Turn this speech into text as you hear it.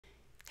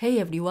Hey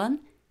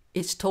everyone,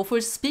 it's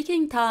TOEFL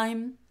speaking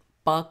time.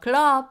 Buckle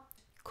up,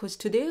 because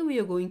today we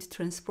are going to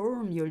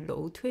transform your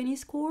low 20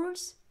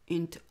 scores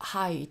into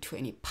high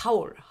 20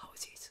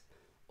 powerhouses,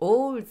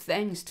 all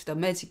thanks to the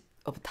magic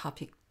of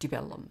topic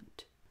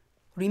development.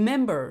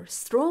 Remember,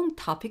 strong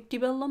topic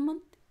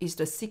development is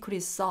the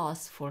secret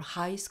sauce for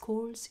high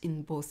scores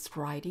in both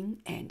writing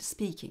and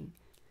speaking.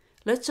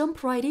 Let's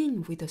jump right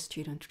in with the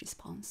student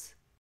response.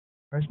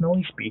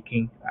 Personally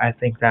speaking, I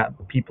think that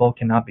people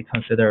cannot be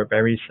considered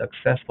very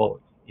successful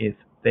if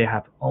they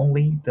have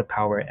only the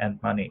power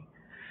and money.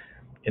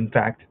 In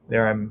fact,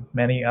 there are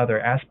many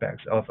other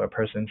aspects of a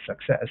person's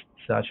success,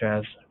 such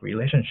as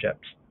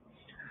relationships.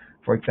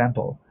 For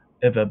example,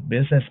 if a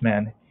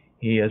businessman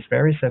he is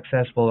very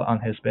successful on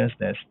his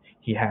business,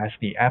 he has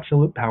the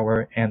absolute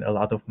power and a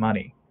lot of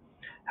money.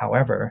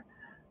 However,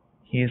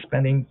 he is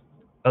spending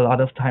a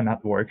lot of time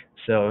at work,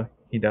 so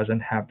he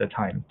doesn't have the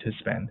time to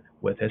spend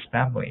with his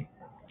family,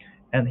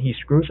 and he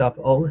screws up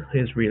all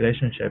his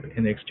relationship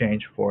in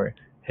exchange for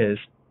his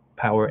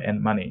power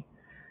and money.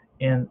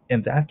 And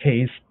in that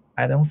case,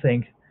 I don't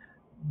think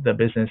the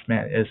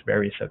businessman is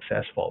very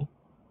successful.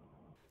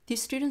 The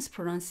student's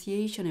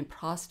pronunciation and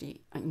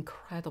prosody are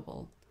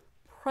incredible,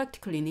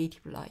 practically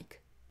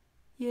native-like.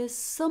 Yes,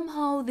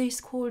 somehow they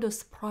scored a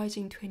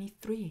surprising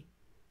 23.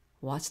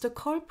 What's the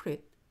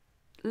culprit?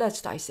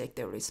 Let's dissect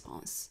their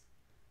response.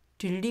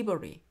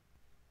 Delivery.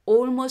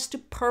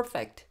 Almost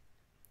perfect.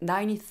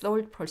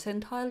 93rd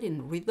percentile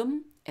in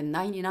rhythm and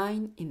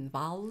 99 in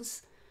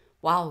vowels.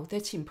 Wow,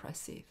 that's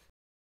impressive.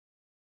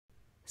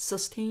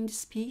 Sustained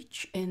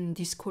speech and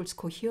discourse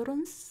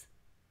coherence?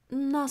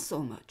 Not so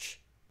much.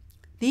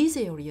 These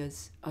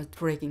areas are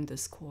dragging the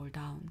score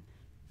down.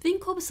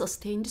 Think of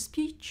sustained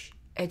speech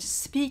as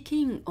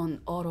speaking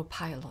on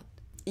autopilot.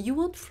 You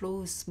won't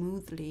flow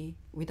smoothly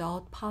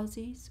without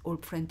pauses or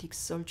frantic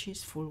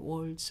searches for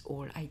words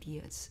or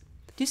ideas.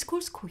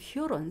 Discourse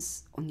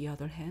coherence, on the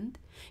other hand,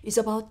 is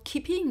about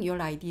keeping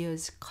your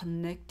ideas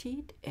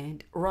connected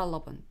and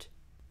relevant.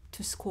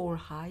 To score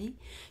high,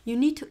 you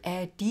need to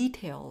add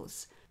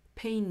details,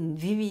 paint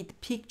vivid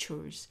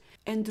pictures,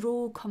 and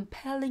draw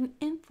compelling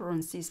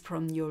inferences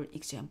from your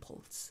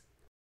examples.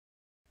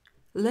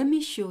 Let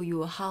me show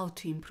you how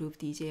to improve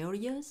these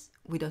areas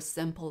with a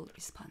sample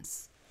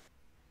response.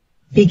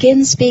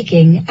 Begin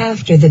speaking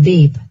after the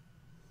beep.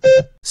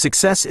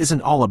 Success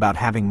isn't all about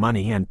having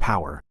money and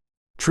power.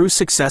 True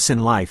success in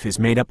life is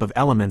made up of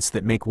elements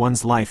that make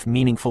one's life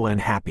meaningful and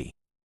happy.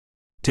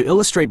 To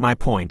illustrate my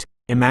point,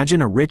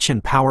 imagine a rich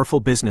and powerful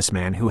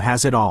businessman who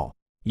has it all: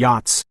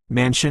 yachts,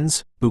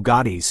 mansions,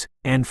 Bugattis,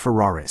 and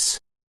Ferraris.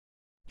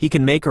 He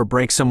can make or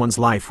break someone's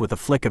life with a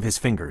flick of his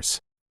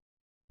fingers.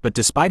 But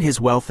despite his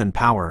wealth and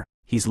power,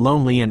 he's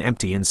lonely and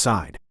empty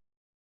inside.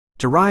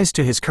 To rise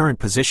to his current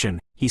position,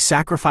 he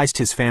sacrificed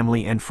his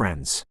family and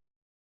friends.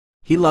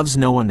 He loves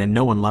no one and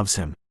no one loves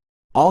him.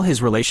 All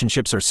his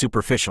relationships are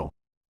superficial.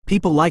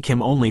 People like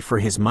him only for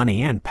his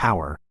money and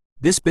power.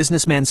 This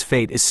businessman's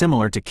fate is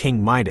similar to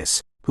King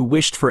Midas, who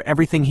wished for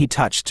everything he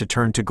touched to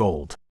turn to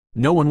gold.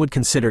 No one would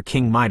consider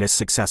King Midas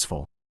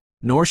successful.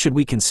 Nor should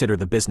we consider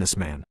the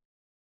businessman.